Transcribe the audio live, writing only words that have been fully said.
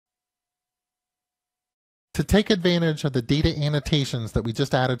To take advantage of the data annotations that we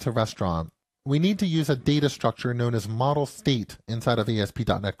just added to Restaurant, we need to use a data structure known as model state inside of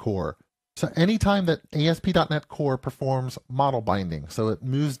ASP.NET Core. So anytime that ASP.NET Core performs model binding, so it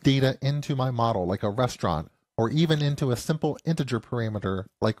moves data into my model like a restaurant, or even into a simple integer parameter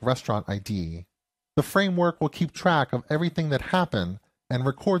like restaurant ID, the framework will keep track of everything that happened and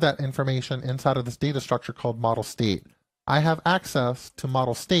record that information inside of this data structure called model state. I have access to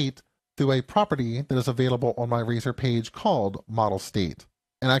model state through a property that is available on my Razor page called model state.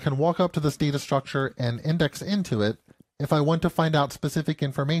 And I can walk up to this data structure and index into it if I want to find out specific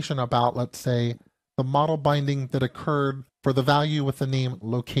information about, let's say, the model binding that occurred for the value with the name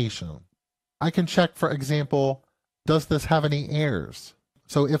location. I can check, for example, does this have any errors?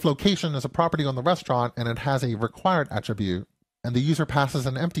 So if location is a property on the restaurant and it has a required attribute, and the user passes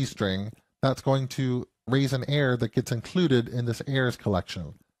an empty string, that's going to raise an error that gets included in this errors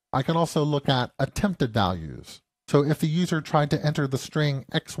collection. I can also look at attempted values. So if the user tried to enter the string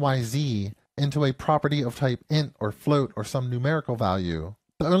XYZ into a property of type int or float or some numerical value,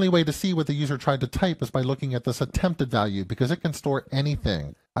 the only way to see what the user tried to type is by looking at this attempted value because it can store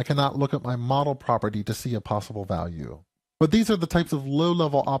anything. I cannot look at my model property to see a possible value. But these are the types of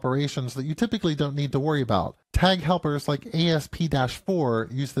low-level operations that you typically don't need to worry about. Tag helpers like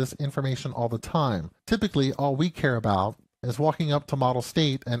ASP-4 use this information all the time. Typically, all we care about is walking up to model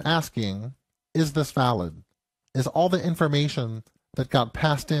state and asking, is this valid? Is all the information that got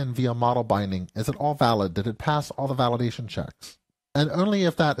passed in via model binding, is it all valid? Did it pass all the validation checks? And only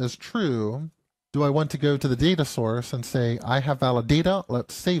if that is true do I want to go to the data source and say, I have valid data,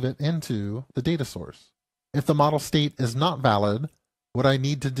 let's save it into the data source. If the model state is not valid, what I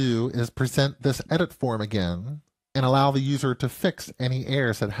need to do is present this edit form again and allow the user to fix any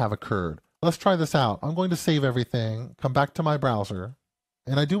errors that have occurred. Let's try this out. I'm going to save everything, come back to my browser,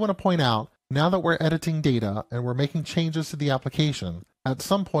 and I do want to point out, now that we're editing data and we're making changes to the application, at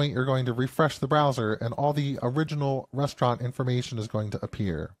some point you're going to refresh the browser and all the original restaurant information is going to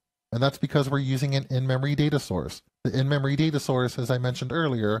appear. And that's because we're using an in-memory data source. The in-memory data source, as I mentioned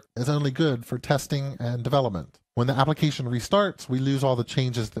earlier, is only good for testing and development. When the application restarts, we lose all the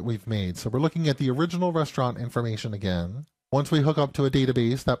changes that we've made. So we're looking at the original restaurant information again. Once we hook up to a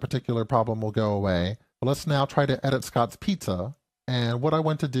database, that particular problem will go away. But let's now try to edit Scott's Pizza. And what I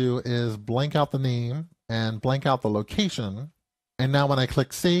want to do is blank out the name and blank out the location. And now when I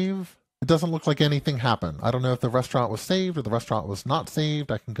click save, it doesn't look like anything happened. I don't know if the restaurant was saved or the restaurant was not saved.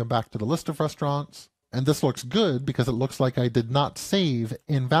 I can come back to the list of restaurants. And this looks good because it looks like I did not save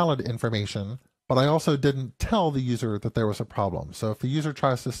invalid information, but I also didn't tell the user that there was a problem. So if the user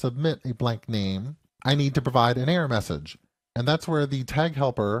tries to submit a blank name, I need to provide an error message. And that's where the tag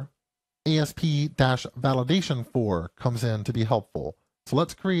helper ASP-validation4 comes in to be helpful. So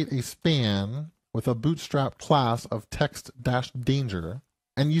let's create a span with a bootstrap class of text-danger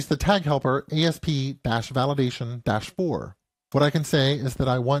and use the tag helper ASP-validation-4. What I can say is that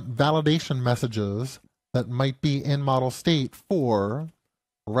I want validation messages that might be in model state for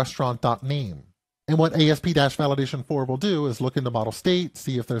restaurant.name. And what ASP-validation4 will do is look into model state,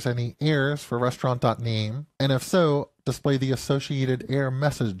 see if there's any errors for restaurant.name, and if so, display the associated error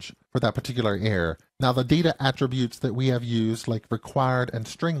message for that particular error. Now, the data attributes that we have used, like required and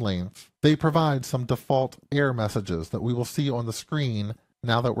string length, they provide some default error messages that we will see on the screen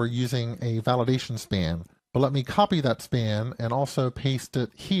now that we're using a validation span. But let me copy that span and also paste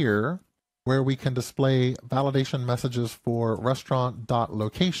it here where we can display validation messages for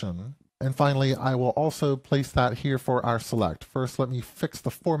restaurant.location. And finally, I will also place that here for our select. First, let me fix the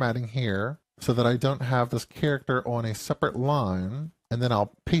formatting here so that I don't have this character on a separate line. And then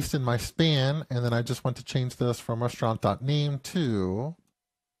I'll paste in my span, and then I just want to change this from restaurant.name to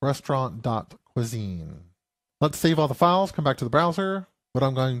restaurant.cuisine. Let's save all the files, come back to the browser. What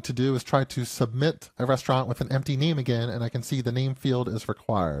I'm going to do is try to submit a restaurant with an empty name again, and I can see the name field is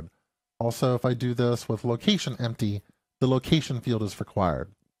required. Also, if I do this with location empty, the location field is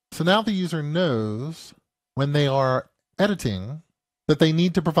required. So now the user knows when they are editing that they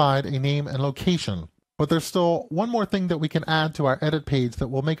need to provide a name and location. But there's still one more thing that we can add to our edit page that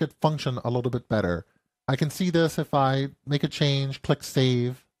will make it function a little bit better. I can see this if I make a change, click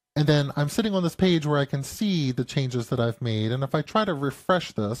save, and then I'm sitting on this page where I can see the changes that I've made. And if I try to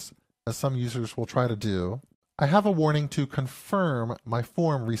refresh this, as some users will try to do, I have a warning to confirm my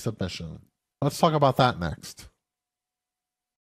form resubmission. Let's talk about that next.